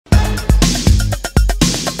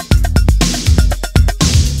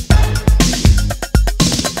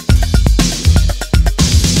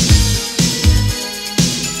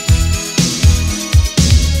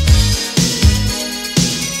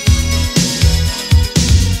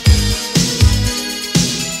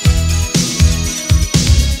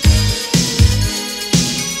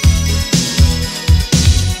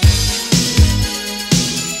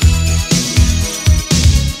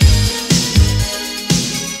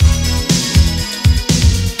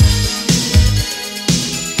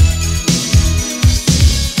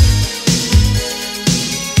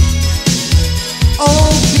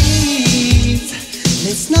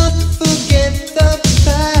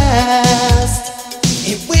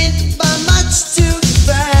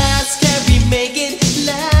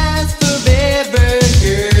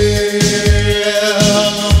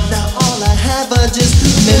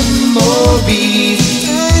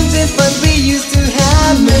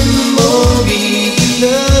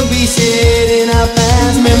shared in our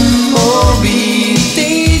past memories.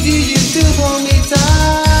 Days you used to hold me tight.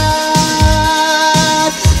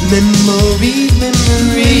 Memories,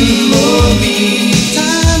 memories, memories.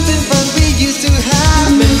 Times and fun we used to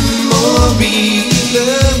have. Memories,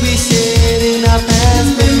 love we shared in our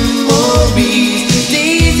past memories.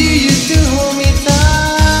 Days you used to hold me tight.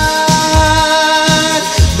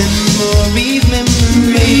 Memories,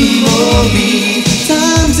 memories, memories.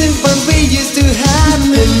 Times and fun we used to have.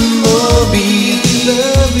 Memories,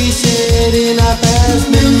 love we shared in our past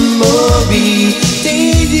memories.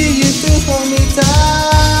 Days you used to hold me tight.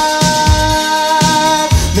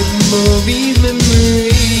 Memories,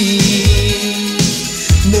 memories,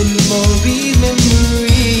 memories,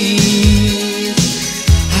 memories.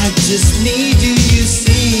 I just need you, you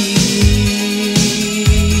see,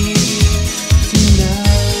 tonight.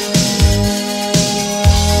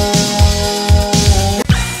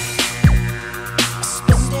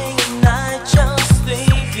 Spending a night just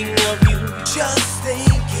thinking of you,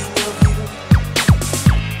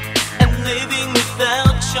 and living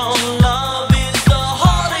without your love is the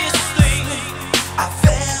hardest thing I've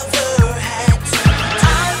ever had to.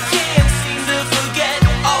 I can't seem to forget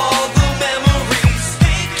all the memories.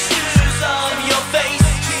 Pictures of your face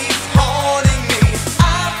keep haunting me.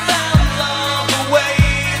 I found love the way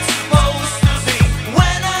it's supposed to be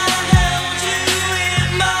when I held you in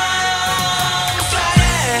my arms.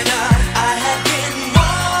 Diana, I have been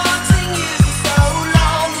wanting you so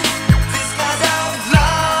long. This kind of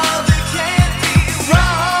love, it can't be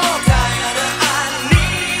wrong. Diana, I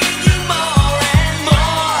need you more and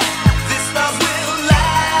more. This love will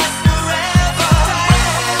last forever.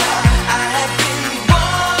 Diana, I have been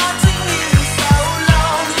wanting you so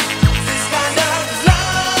long. This kind of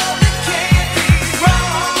love, it can't be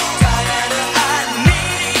wrong. Diana, I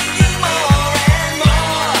need you more and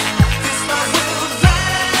more. This love will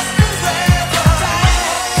last forever.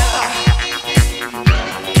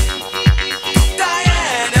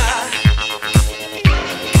 Diana,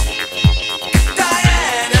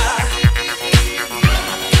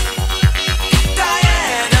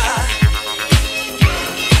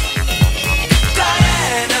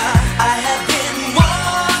 Diana, I have been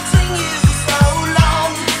wanting you so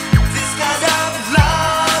long. This kind of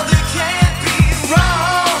love, it can't be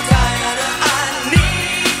wrong. Diana, I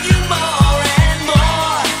need you more and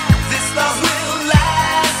more. This love will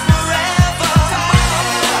last forever.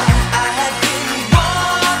 Diana, I have been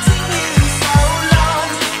wanting you so long.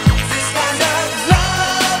 This kind of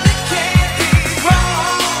love, it can't be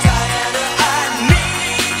wrong. Diana, I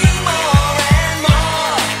need you more and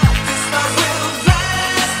more. This love will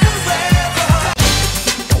last forever.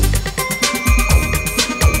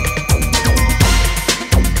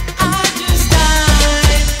 I just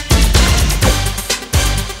died.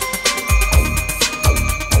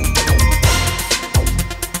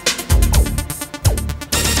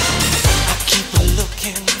 I keep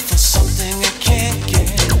looking for something I can't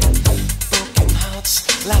get. Broken hearts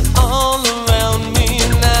lie all around me,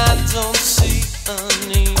 and I don't see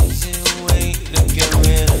an easy way to get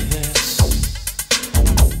rid of this.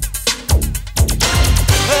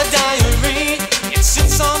 Her diary, it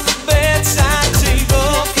sits on the bedside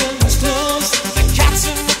table. Curtains closed, the cat's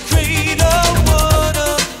in the cradle. Would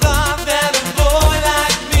have thought that a boy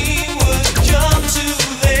like me would come to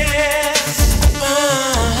this.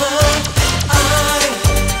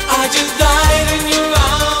 I just died in your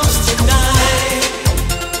arms tonight.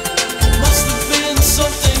 It must have been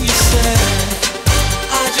something you said.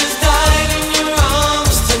 I just died in your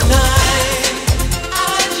arms tonight.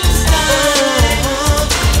 I just died.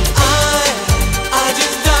 I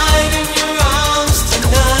just died in your arms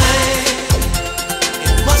tonight.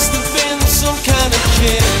 It must have been some kind of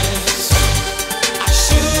kiss. I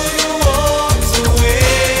should have walked away.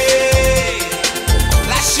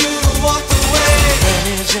 I should have walked away.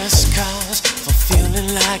 Any just cause for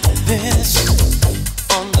feeling like this?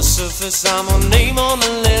 On the surface, I'm a name on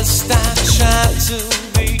the list. I tried to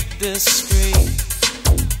be discreet.